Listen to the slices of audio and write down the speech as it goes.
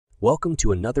Welcome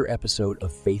to another episode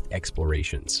of Faith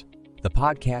Explorations, the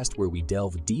podcast where we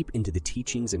delve deep into the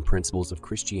teachings and principles of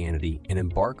Christianity and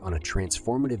embark on a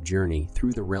transformative journey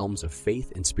through the realms of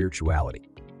faith and spirituality.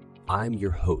 I'm your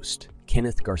host,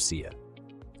 Kenneth Garcia.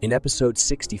 In episode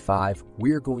 65,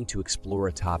 we are going to explore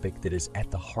a topic that is at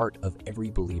the heart of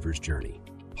every believer's journey,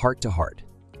 heart to heart,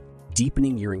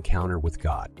 deepening your encounter with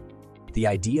God. The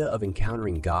idea of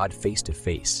encountering God face to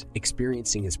face,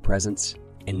 experiencing His presence,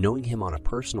 and knowing Him on a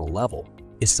personal level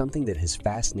is something that has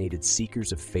fascinated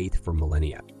seekers of faith for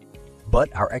millennia.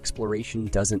 But our exploration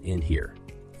doesn't end here.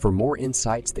 For more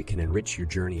insights that can enrich your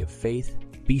journey of faith,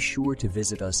 be sure to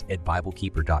visit us at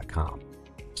BibleKeeper.com.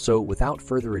 So without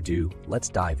further ado, let's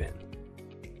dive in.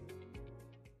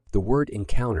 The word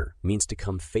encounter means to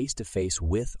come face to face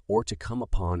with or to come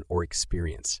upon or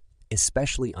experience,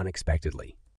 especially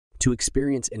unexpectedly. To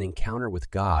experience an encounter with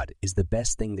God is the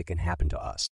best thing that can happen to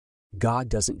us. God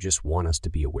doesn't just want us to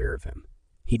be aware of Him.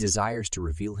 He desires to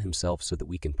reveal Himself so that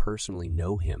we can personally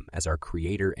know Him as our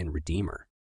Creator and Redeemer.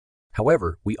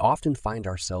 However, we often find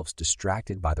ourselves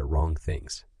distracted by the wrong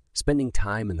things, spending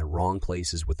time in the wrong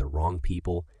places with the wrong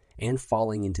people, and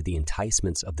falling into the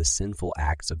enticements of the sinful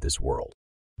acts of this world.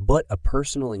 But a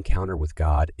personal encounter with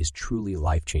God is truly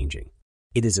life-changing.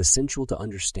 It is essential to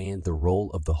understand the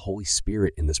role of the Holy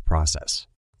Spirit in this process.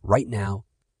 Right now,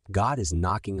 God is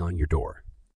knocking on your door.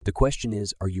 The question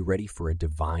is, are you ready for a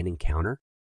divine encounter?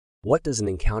 What does an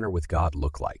encounter with God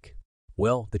look like?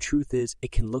 Well, the truth is,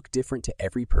 it can look different to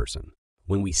every person.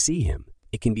 When we see Him,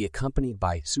 it can be accompanied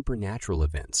by supernatural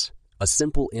events, a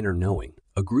simple inner knowing,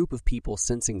 a group of people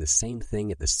sensing the same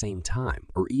thing at the same time,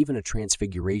 or even a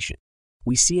transfiguration.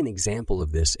 We see an example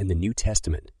of this in the New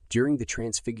Testament during the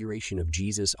transfiguration of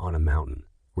Jesus on a mountain,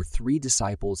 where 3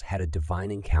 disciples had a divine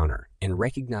encounter and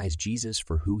recognized Jesus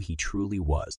for who He truly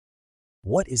was.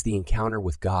 What is the encounter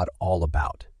with God all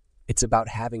about? It's about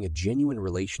having a genuine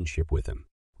relationship with Him.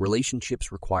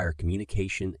 Relationships require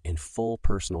communication and full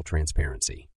personal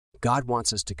transparency. God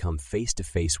wants us to come face to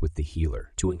face with the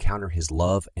Healer to encounter His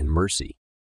love and mercy.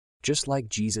 Just like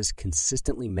Jesus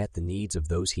consistently met the needs of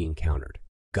those He encountered,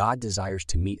 God desires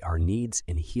to meet our needs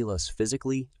and heal us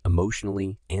physically,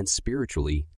 emotionally, and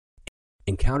spiritually.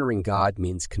 Encountering God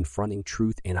means confronting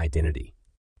truth and identity.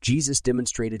 Jesus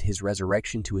demonstrated His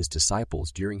resurrection to His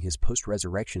disciples during His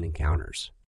post-resurrection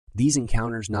encounters. These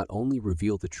encounters not only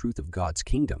reveal the truth of God's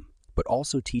kingdom, but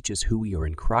also teach us who we are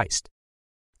in Christ.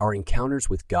 Are encounters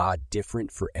with God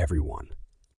different for everyone?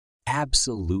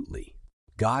 Absolutely.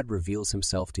 God reveals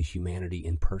Himself to humanity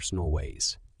in personal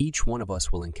ways. Each one of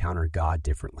us will encounter God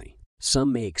differently.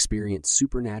 Some may experience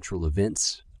supernatural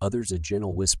events, others a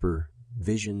gentle whisper,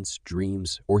 visions,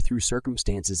 dreams, or through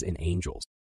circumstances and angels.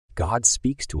 God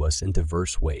speaks to us in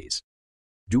diverse ways.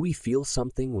 Do we feel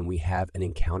something when we have an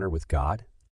encounter with God?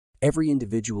 Every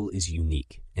individual is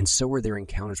unique, and so are their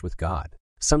encounters with God.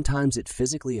 Sometimes it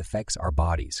physically affects our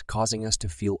bodies, causing us to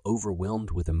feel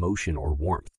overwhelmed with emotion or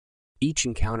warmth. Each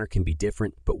encounter can be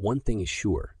different, but one thing is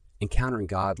sure: encountering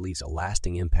God leaves a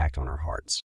lasting impact on our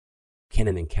hearts. Can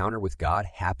an encounter with God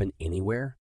happen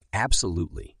anywhere?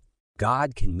 Absolutely.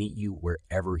 God can meet you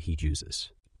wherever He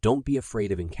chooses. Don't be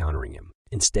afraid of encountering Him.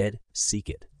 Instead, seek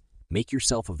it. Make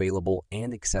yourself available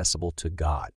and accessible to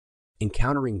God.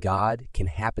 Encountering God can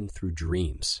happen through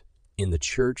dreams, in the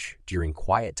church, during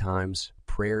quiet times,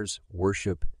 prayers,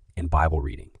 worship, and Bible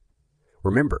reading.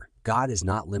 Remember, God is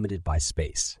not limited by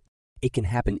space. It can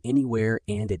happen anywhere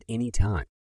and at any time.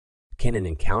 Can an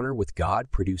encounter with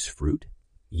God produce fruit?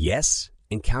 Yes,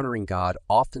 encountering God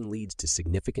often leads to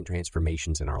significant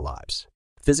transformations in our lives.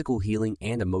 Physical healing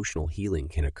and emotional healing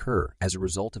can occur as a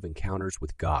result of encounters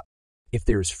with God. If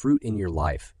there is fruit in your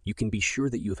life, you can be sure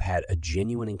that you have had a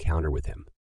genuine encounter with Him.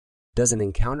 Does an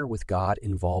encounter with God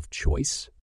involve choice?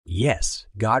 Yes,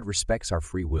 God respects our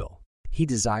free will. He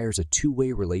desires a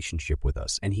two-way relationship with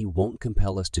us, and He won't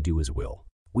compel us to do His will.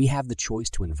 We have the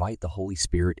choice to invite the Holy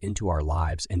Spirit into our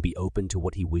lives and be open to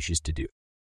what He wishes to do.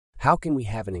 How can we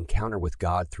have an encounter with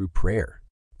God through prayer?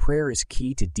 Prayer is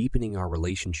key to deepening our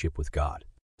relationship with God.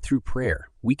 Through prayer,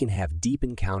 we can have deep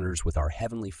encounters with our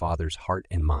Heavenly Father's heart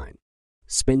and mind.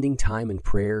 Spending time in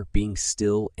prayer, being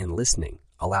still, and listening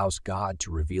allows God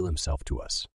to reveal Himself to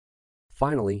us.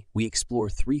 Finally, we explore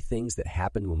 3 things that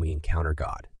happen when we encounter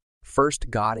God.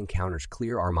 First, God encounters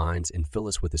clear our minds and fill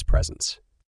us with His presence.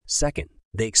 Second,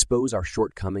 they expose our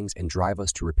shortcomings and drive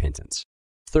us to repentance.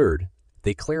 Third,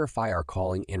 they clarify our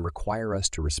calling and require us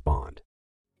to respond.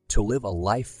 To live a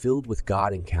life filled with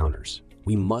God encounters,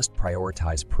 we must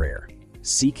prioritize prayer,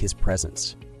 seek His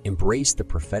presence, embrace the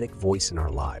prophetic voice in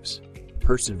our lives,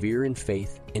 persevere in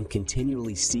faith, and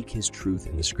continually seek His truth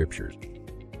in the Scriptures.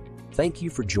 Thank you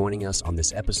for joining us on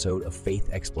this episode of Faith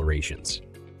Explorations.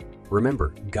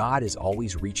 Remember, God is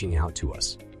always reaching out to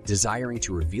us, desiring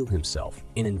to reveal Himself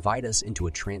and invite us into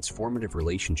a transformative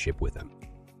relationship with Him.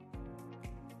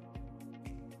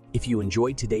 If you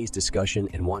enjoyed today's discussion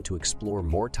and want to explore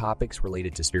more topics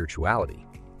related to spirituality,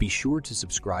 be sure to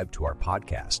subscribe to our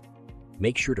podcast.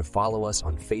 Make sure to follow us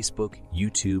on Facebook,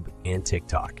 YouTube, and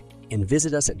TikTok, and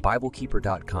visit us at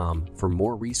BibleKeeper.com for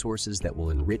more resources that will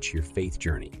enrich your faith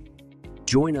journey.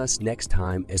 Join us next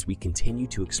time as we continue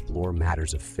to explore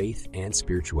matters of faith and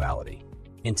spirituality.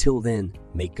 Until then,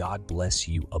 may God bless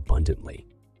you abundantly.